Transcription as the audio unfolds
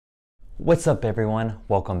What's up everyone?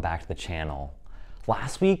 Welcome back to the channel.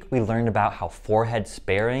 Last week we learned about how forehead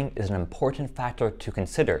sparing is an important factor to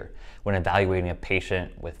consider when evaluating a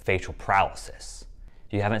patient with facial paralysis.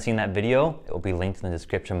 If you haven't seen that video, it will be linked in the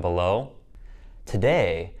description below.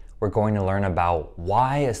 Today we're going to learn about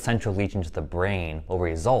why a central lesion to the brain will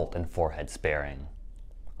result in forehead sparing.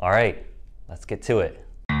 Alright, let's get to it.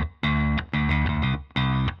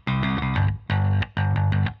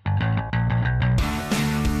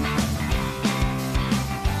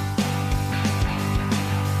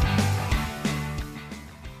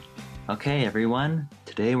 Okay everyone,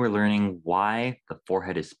 today we're learning why the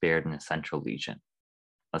forehead is spared in a central lesion.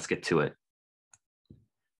 Let's get to it.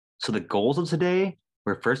 So the goals of today,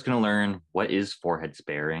 we're first going to learn what is forehead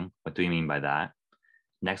sparing, what do we mean by that?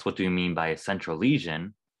 Next, what do we mean by a central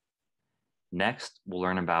lesion? Next, we'll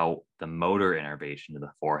learn about the motor innervation of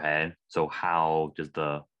the forehead, so how does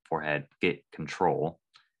the forehead get control?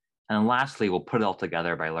 And then lastly, we'll put it all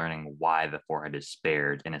together by learning why the forehead is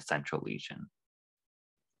spared in a central lesion.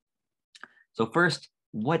 So first,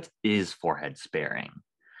 what is forehead sparing?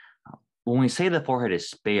 When we say the forehead is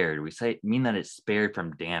spared, we mean that it's spared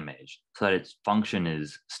from damage so that its function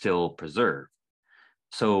is still preserved.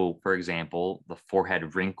 So for example, the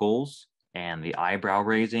forehead wrinkles and the eyebrow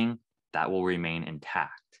raising, that will remain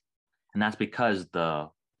intact. And that's because the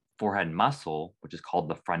forehead muscle, which is called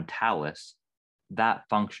the frontalis, that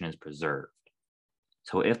function is preserved.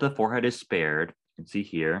 So if the forehead is spared, you can see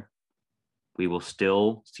here, we will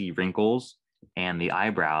still see wrinkles and the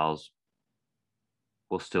eyebrows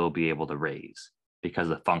will still be able to raise because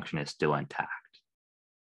the function is still intact.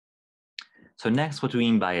 So next, what do we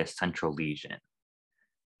mean by a central lesion?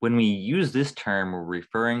 When we use this term, we're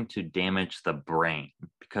referring to damage to the brain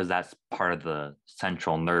because that's part of the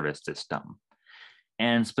central nervous system.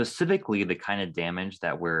 And specifically, the kind of damage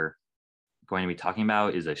that we're going to be talking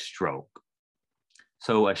about is a stroke.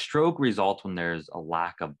 So a stroke results when there's a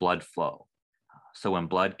lack of blood flow. So when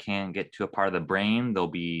blood can't get to a part of the brain, there'll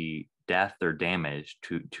be death or damage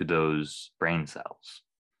to those brain cells.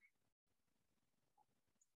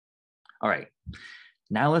 All right,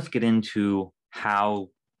 now let's get into how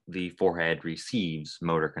the forehead receives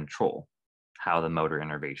motor control, how the motor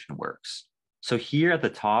innervation works. So here at the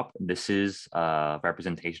top, this is a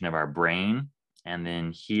representation of our brain, and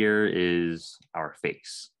then here is our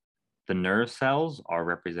face. The nerve cells are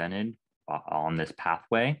represented on this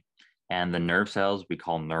pathway, and the nerve cells we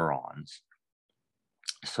call neurons.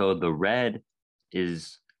 So the red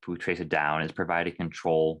is, if we trace it down, is providing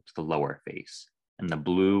control to the lower face, and the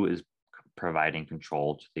blue is providing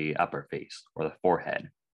control to the upper face or the forehead.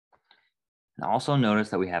 And also notice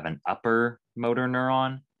that we have an upper motor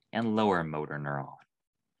neuron and lower motor neuron.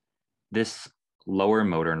 This lower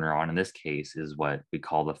motor neuron in this case is what we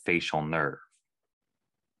call the facial nerve.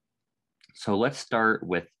 So let's start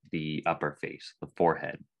with the upper face, the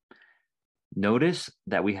forehead. Notice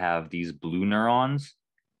that we have these blue neurons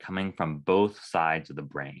coming from both sides of the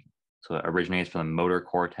brain. So it originates from the motor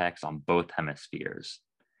cortex on both hemispheres.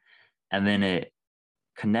 And then it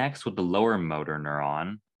connects with the lower motor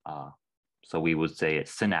neuron. So we would say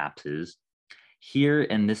it's synapses here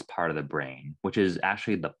in this part of the brain, which is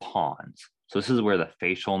actually the pons. So this is where the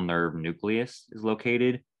facial nerve nucleus is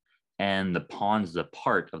located, and the pons is a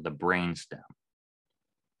part of the brainstem.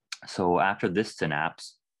 So after this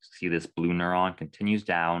synapse, see this blue neuron continues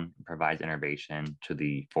down and provides innervation to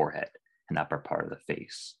the forehead and upper part of the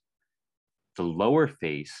face. The lower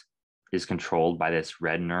face is controlled by this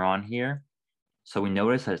red neuron here. So we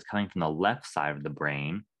notice that it's coming from the left side of the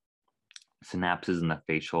brain. Synapses in the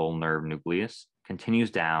facial nerve nucleus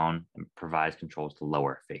continues down and provides control to the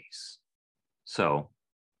lower face. So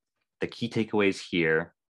the key takeaways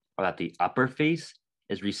here are that the upper face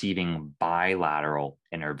is receiving bilateral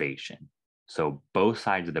innervation. So both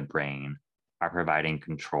sides of the brain are providing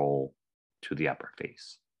control to the upper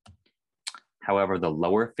face. However, the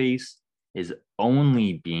lower face is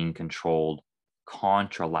only being controlled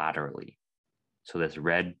contralaterally. So this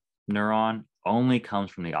red neuron only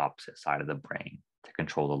comes from the opposite side of the brain to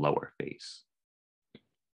control the lower face.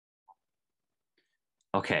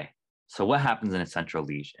 Okay, so what happens in a central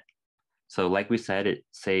lesion? So like we said,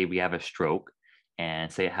 say we have a stroke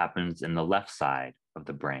and say it happens in the left side of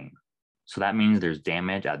the brain. So that means there's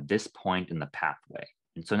damage at this point in the pathway.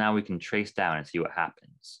 And so now we can trace down and see what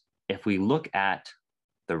happens. If we look at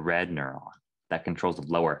the red neuron that controls the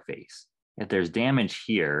lower face, if there's damage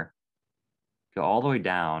here, go all the way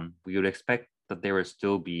down, we would expect that there would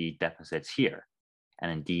still be deficits here. And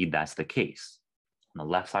indeed, that's the case. On the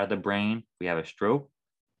left side of the brain, we have a stroke.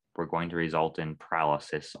 We're going to result in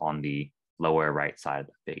paralysis on the lower right side of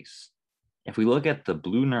the face. If we look at the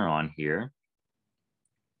blue neuron here,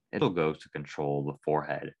 it'll go to control the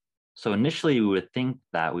forehead. So initially we would think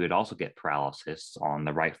that we would also get paralysis on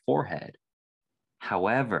the right forehead.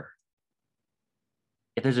 However,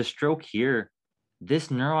 if there's a stroke here, this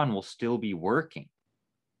neuron will still be working.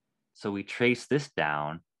 So we trace this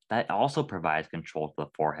down. That also provides control to the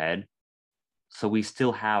forehead. So we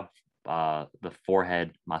still have the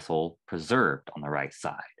forehead muscle preserved on the right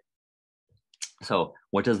side. So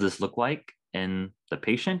what does this look like in the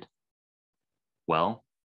patient? Well,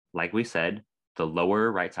 like we said, the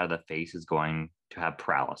lower right side of the face is going to have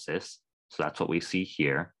paralysis. So that's what we see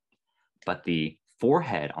here. But the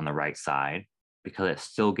forehead on the right side, because it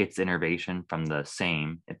still gets innervation from the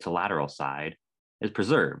same ipsilateral side, is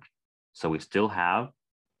preserved. So we still have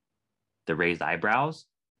the raised eyebrows,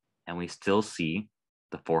 and we still see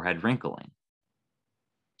the forehead wrinkling.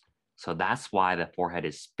 So that's why the forehead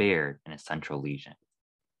is spared in a central lesion.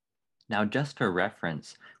 Now, just for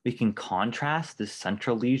reference, we can contrast this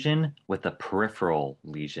central lesion with a peripheral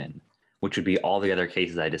lesion, which would be all the other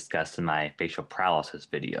cases I discussed in my facial paralysis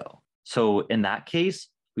video. So in that case,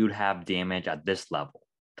 we would have damage at this level,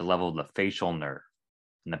 the level of the facial nerve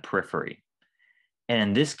in the periphery. And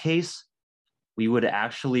in this case, we would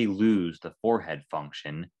actually lose the forehead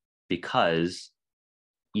function because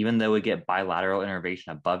even though we get bilateral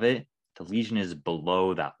innervation above it, the lesion is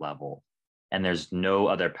below that level, and there's no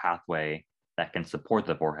other pathway that can support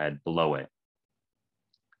the forehead below it.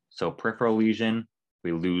 So peripheral lesion,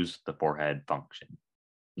 we lose the forehead function.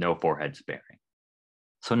 No forehead sparing.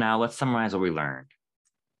 So now let's summarize what we learned.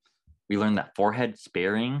 We learned that forehead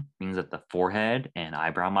sparing means that the forehead and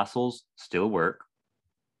eyebrow muscles still work.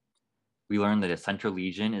 We learned that a central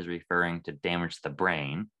lesion is referring to damage to the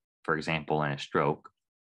brain, for example, in a stroke.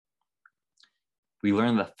 We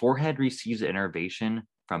learned the forehead receives innervation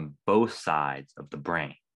from both sides of the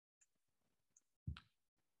brain.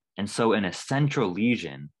 And so in a central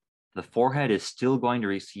lesion, the forehead is still going to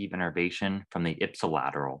receive innervation from the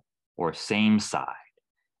ipsilateral or same side,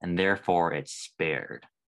 and therefore it's spared.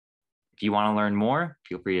 If you want to learn more,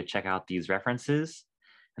 feel free to check out these references.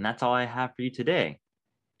 And that's all I have for you today.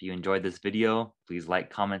 If you enjoyed this video, please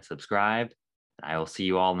like, comment, subscribe, and I will see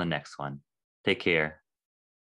you all in the next one. Take care.